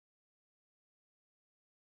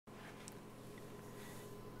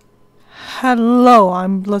Hello,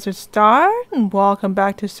 I'm Blizzard Star, and welcome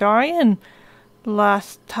back to Saurian.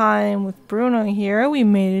 Last time with Bruno here, we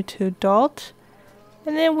made it to adult,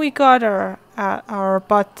 and then we got our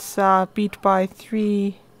butts beat by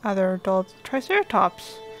 3 other adult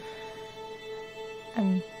Triceratops.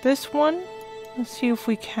 And this one, let's see if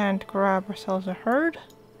we can't grab ourselves a herd.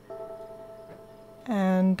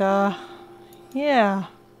 And yeah,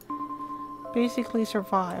 basically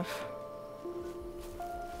survive.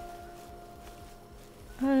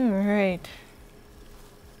 Alright.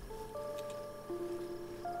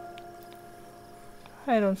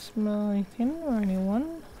 I don't smell anything or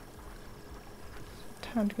anyone.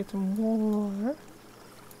 Time to get some water.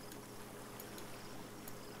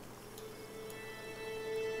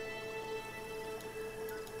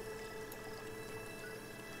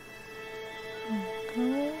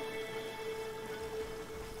 Okay.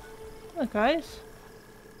 Look, guys.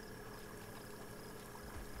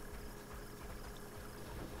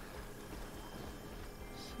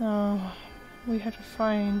 So we have to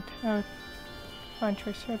find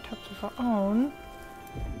Triceratops of our own.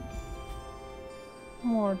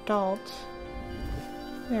 More adults.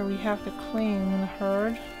 There we have to claim the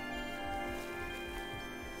herd.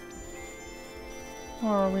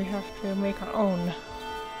 Or we have to make our own.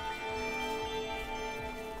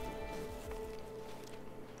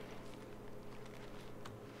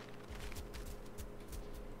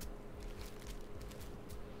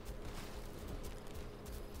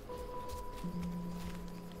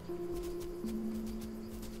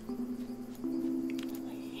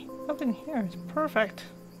 Up in here is perfect.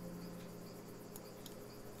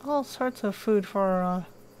 All sorts of food for a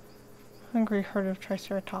hungry herd of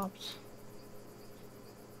Triceratops.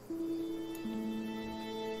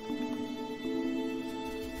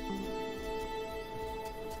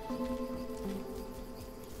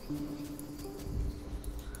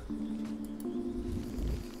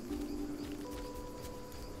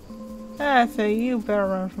 That's it, you better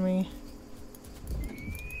run from me.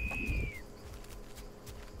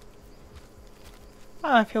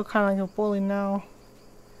 I feel kind of like a bully now.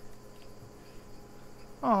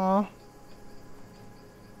 Aw.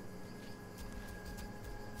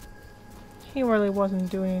 He really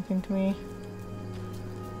wasn't doing anything to me.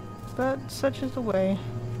 But such is the way.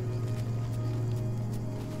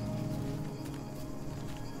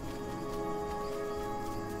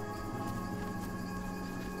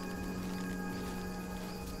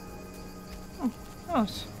 Oh,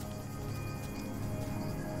 nice.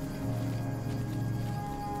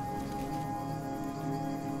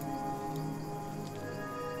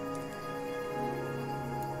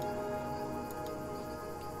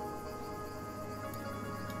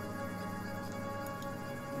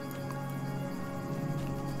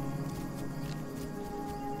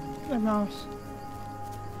 The mouse.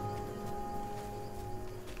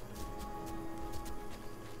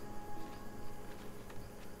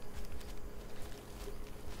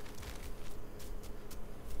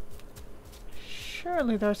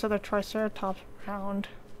 Surely there's other Triceratops around.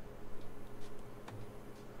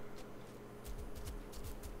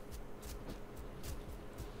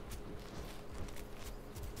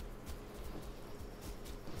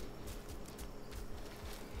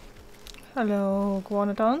 Hello,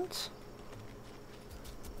 iguanodons.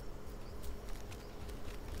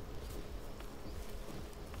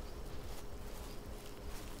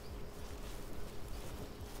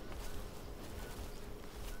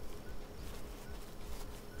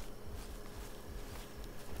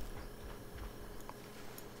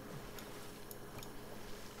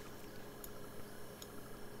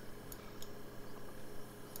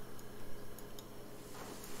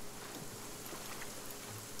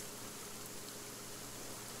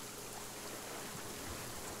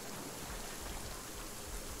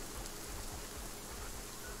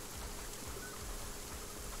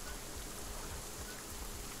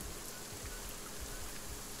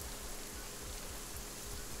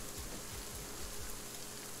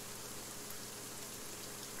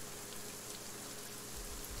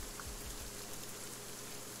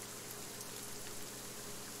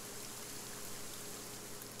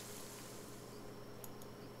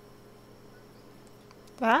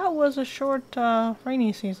 That was a short,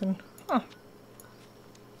 rainy season. Huh.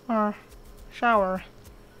 Or shower.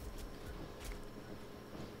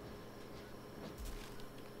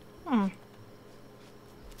 Hmm.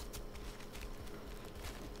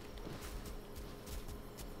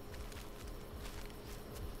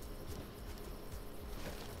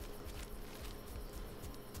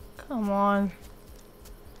 Come on.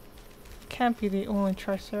 Can't be the only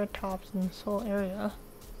Triceratops in this whole area.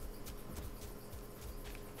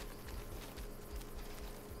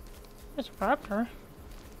 There's a raptor.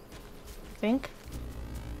 I think.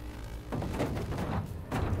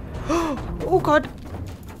 Oh god!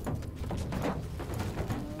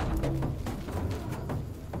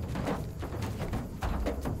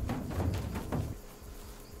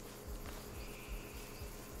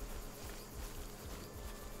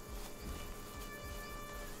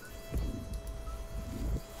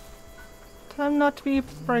 Time not to be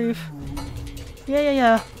brave.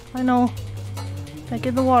 Yeah. I know. Yeah, get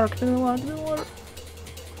in the water, get in the water, get in the water.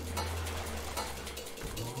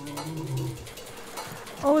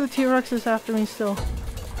 Oh, the T-Rex is after me still.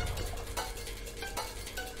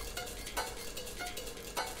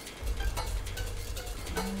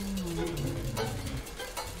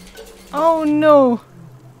 Oh no!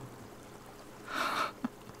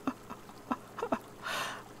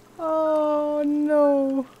 Oh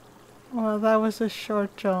no! Well, that was a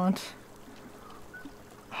short jaunt.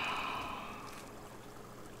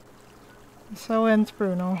 So ends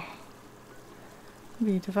Bruno.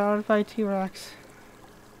 Be devoured by T-Rex.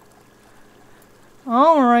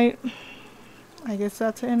 Alright. I guess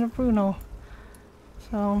that's the end of Bruno.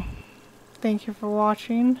 So, thank you for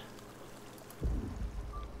watching.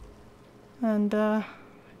 And,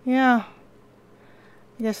 yeah.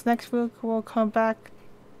 I guess next week we'll come back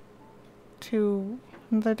to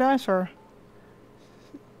the dinosaur.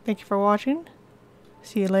 Thank you for watching.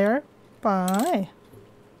 See you later. Bye.